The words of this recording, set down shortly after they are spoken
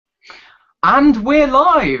And we're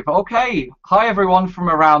live. Okay. Hi, everyone from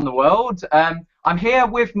around the world. I'm here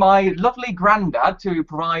with my lovely granddad to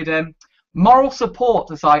provide moral support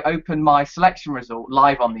as I open my selection result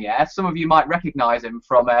live on the air. Some of you might recognise him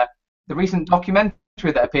from the recent documentary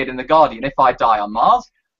that appeared in The Guardian, If I Die on Mars,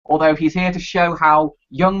 although he's here to show how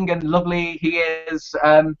young and lovely he is,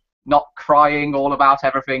 not crying all about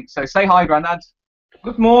everything. So say hi, granddad.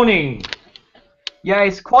 Good morning. Yeah,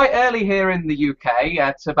 it's quite early here in the UK.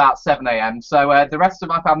 It's about 7 a.m. So the rest of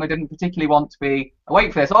my family didn't particularly want to be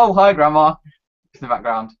awake for this. Oh, hi, Grandma. In the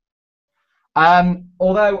background.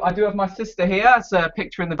 Although I do have my sister here. It's a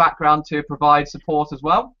picture in the background to provide support as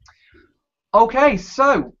well. Okay,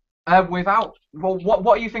 so what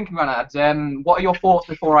are you thinking, Granad? What are your thoughts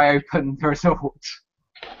before I open the results?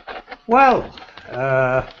 Well,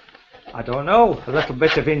 I don't know. A little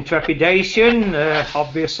bit of intrepidation,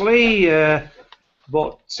 obviously.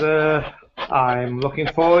 But I'm looking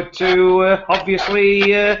forward to obviously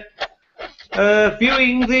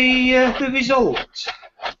viewing the result.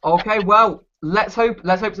 Okay, well, let's hope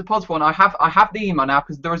it's a positive one. I have the email now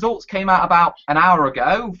because the results came out about an hour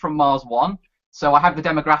ago from Mars One, so I have the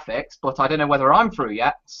demographics, but I don't know whether I'm through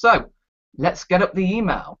yet. So let's get up the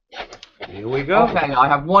email. Here we go. Okay, I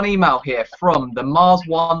have one email here from the Mars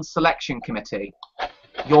One Selection Committee.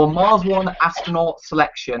 Your Mars One astronaut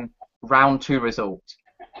selection round 2 result.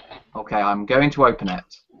 Okay, I'm going to open it.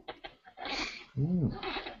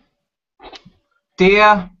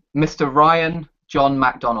 Dear Mr. Ryan John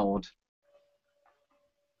MacDonald,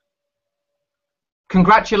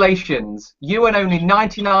 congratulations. You and only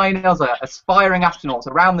 99 other aspiring astronauts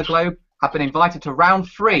around the globe have been invited to round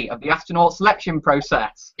 3 of the astronaut selection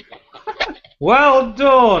process. Well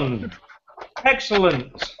done.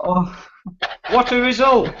 Excellent. Oh. What a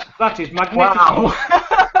result. That is magnificent. Wow.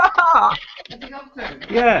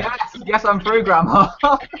 Yeah. Yes, I'm through, Grandma.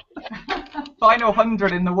 Final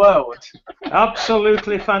 100 in the world.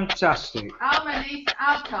 Absolutely fantastic. How many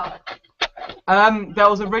out of? There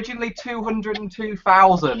was originally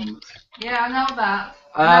 202,000. Yeah, I know that.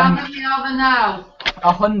 How many are there now?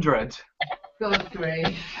 100. Good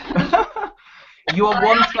grief. You are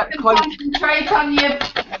one step closer. Concentrate on your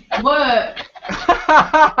work.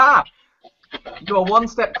 You are one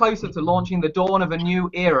step closer to launching the dawn of a new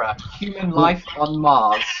era, human life on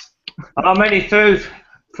Mars. How many through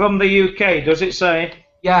from the UK, does it say?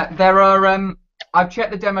 Yeah, there are, I've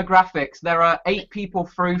checked the demographics, there are 8 people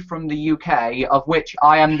through from the UK, of which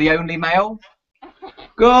I am the only male.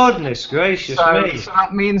 Goodness gracious me. So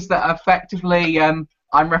that means that effectively I'm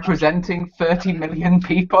representing 30 million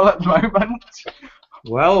people at the moment.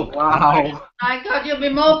 Well, wow. My God, you'll be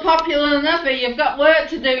more popular than ever. You've got work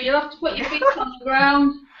to do. You'll have to put your feet on the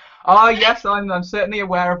ground. Ah, yes, I'm certainly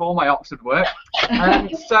aware of all my Oxford work.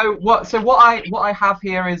 So what I have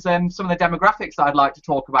here is some of the demographics that I'd like to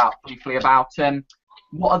talk about briefly about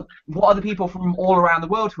what are the people from all around the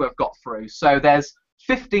world who have got through. So there's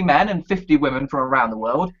 50 men and 50 women from around the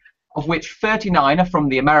world, of which 39 are from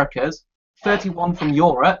the Americas, 31 from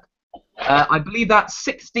Europe. I believe that's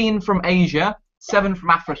 16 from Asia, 7 from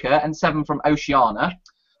Africa, and 7 from Oceania,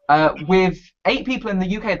 with 8 people in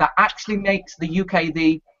the UK. That actually makes the UK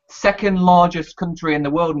the second largest country in the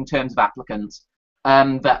world in terms of applicants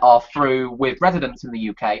that are through with residents in the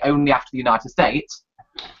UK, only after the United States.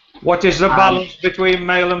 What is the balance between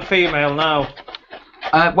male and female now?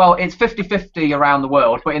 Well, it's 50-50 around the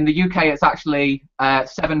world, but in the UK it's actually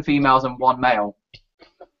 7 females and 1 male.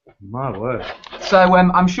 My word. So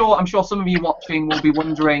I'm sure some of you watching will be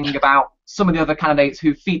wondering about some of the other candidates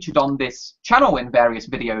who featured on this channel in various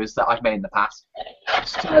videos that I've made in the past.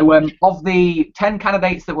 So of the 10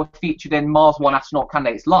 candidates that were featured in Mars One Astronaut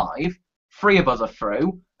Candidates Live, 3 of us are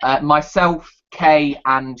through, myself, Kay,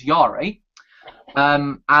 and Yari.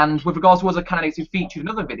 And with regards to other candidates who featured in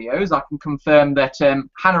other videos, I can confirm that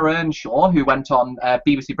Hannah Earnshaw, who went on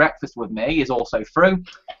BBC Breakfast with me, is also through.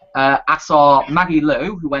 As are Maggie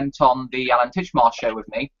Lou, who went on the Alan Titchmarsh show with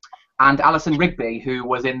me, and Alison Rigby, who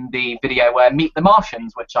was in the video Meet the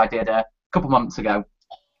Martians, which I did a couple months ago.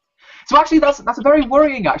 So actually, that's very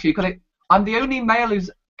worrying, actually, because I'm the only male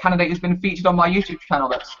candidate who's been featured on my YouTube channel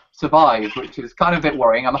that's survived, which is kind of a bit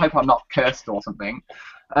worrying. I hope I'm not cursed or something.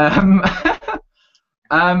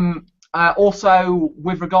 Also,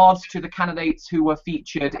 with regards to the candidates who were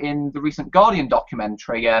featured in the recent Guardian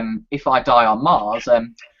documentary, If I Die on Mars,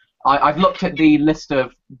 I've looked at the list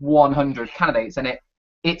of 100 candidates, and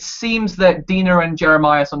it seems that Dina and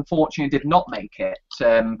Jeremiah unfortunately did not make it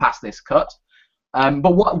past this cut.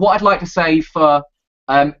 But what I'd like to say for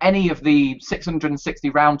any of the 660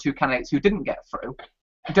 round 2 candidates who didn't get through,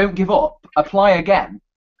 don't give up. Apply again.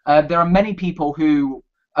 There are many people who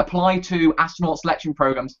apply to astronaut selection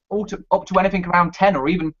programs up to anything around 10 or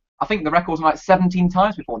even, I think the record's like 17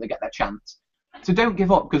 times before they get their chance. So don't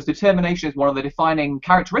give up, because determination is one of the defining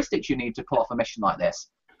characteristics you need to pull off a mission like this.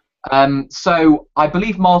 So I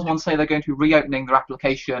believe Mars One say they're going to be reopening their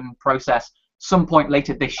application process some point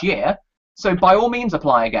later this year. So by all means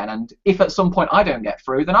apply again, and if at some point I don't get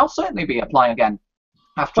through, then I'll certainly be applying again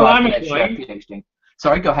after I finish PhD.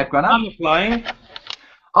 Sorry, go ahead, Granad. I'm applying.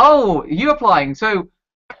 Oh, you applying? So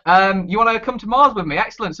you want to come to Mars with me?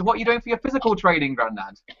 Excellent. So what are you doing for your physical training,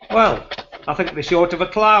 Grandad? Well, I think they're short of a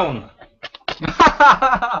clown.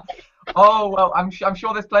 Oh well, I'm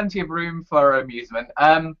sure there's plenty of room for amusement.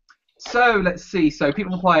 So let's see. So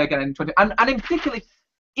people can apply again in 20, and in particular,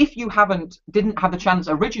 if you didn't have the chance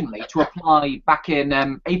originally to apply back in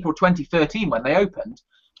April 2013 when they opened,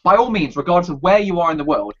 by all means, regardless of where you are in the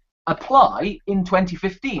world, apply in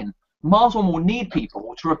 2015. Mars One will need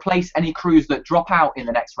people to replace any crews that drop out in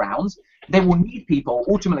the next rounds. They will need people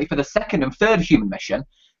ultimately for the second and third human mission.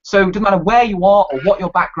 So it doesn't matter where you are or what your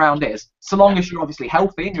background is, so long as you're obviously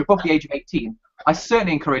healthy and you're above the age of 18, I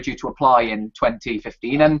certainly encourage you to apply in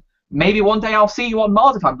 2015. And maybe one day I'll see you on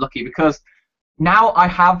Mars if I'm lucky, because now I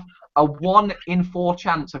have a 1 in 4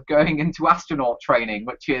 chance of going into astronaut training,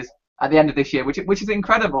 which is at the end of this year, which is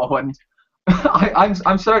incredible. And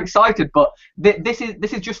I'm so excited. But this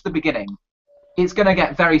is just the beginning. It's going to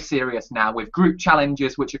get very serious now with group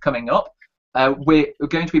challenges which are coming up. We're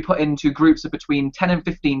going to be put into groups of between 10 and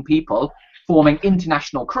 15 people, forming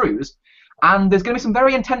international crews, and there's going to be some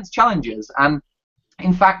very intense challenges. And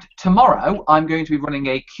in fact, tomorrow I'm going to be running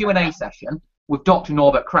a Q&A session with Dr.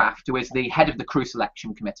 Norbert Kraft, who is the head of the crew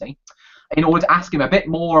selection committee, in order to ask him a bit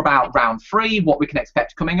more about round 3, what we can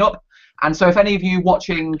expect coming up. And so if any of you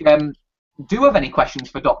watching do have any questions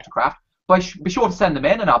for Dr. Kraft, be sure to send them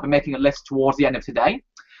in, and I'll be making a list towards the end of today.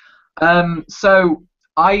 So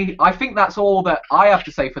I think that's all that I have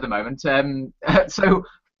to say for the moment. So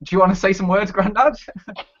do you want to say some words, Grandad?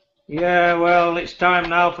 Yeah, well, it's time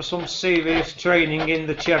now for some serious training in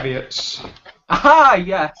the chariots. Ah,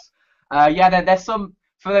 yes. Yeah, there's some,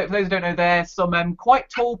 for those who don't know, there's some quite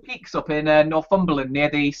tall peaks up in Northumberland near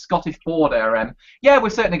the Scottish border. Yeah, we're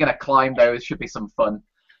certainly going to climb those. Should be some fun.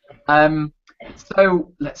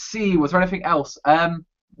 So let's see, was there anything else?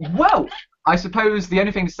 Well, I suppose the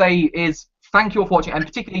only thing to say is thank you all for watching, and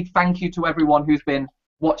particularly thank you to everyone who's been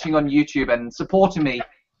watching on YouTube and supporting me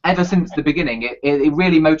ever since the beginning. It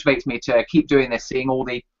really motivates me to keep doing this, seeing all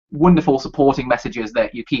the wonderful supporting messages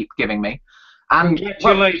that you keep giving me. And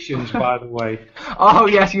congratulations, by the way. Oh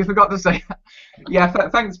yes, you forgot to say that. Yeah,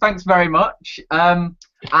 thanks very much.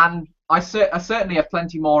 And I certainly have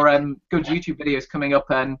plenty more good YouTube videos coming up.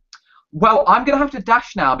 And well, I'm going to have to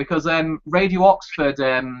dash now because Radio Oxford,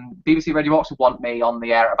 BBC Radio Oxford want me on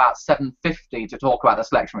the air at about 7:50 to talk about the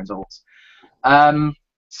selection results.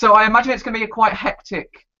 So I imagine it's going to be a quite hectic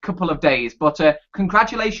couple of days, but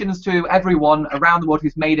congratulations to everyone around the world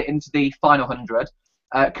who's made it into the final 100.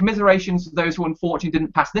 Commiserations to those who unfortunately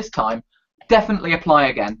didn't pass this time. Definitely apply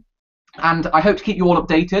again. And I hope to keep you all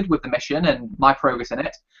updated with the mission and my progress in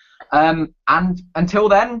it. And until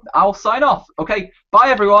then, I'll sign off. Okay, bye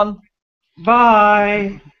everyone.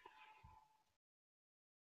 Bye.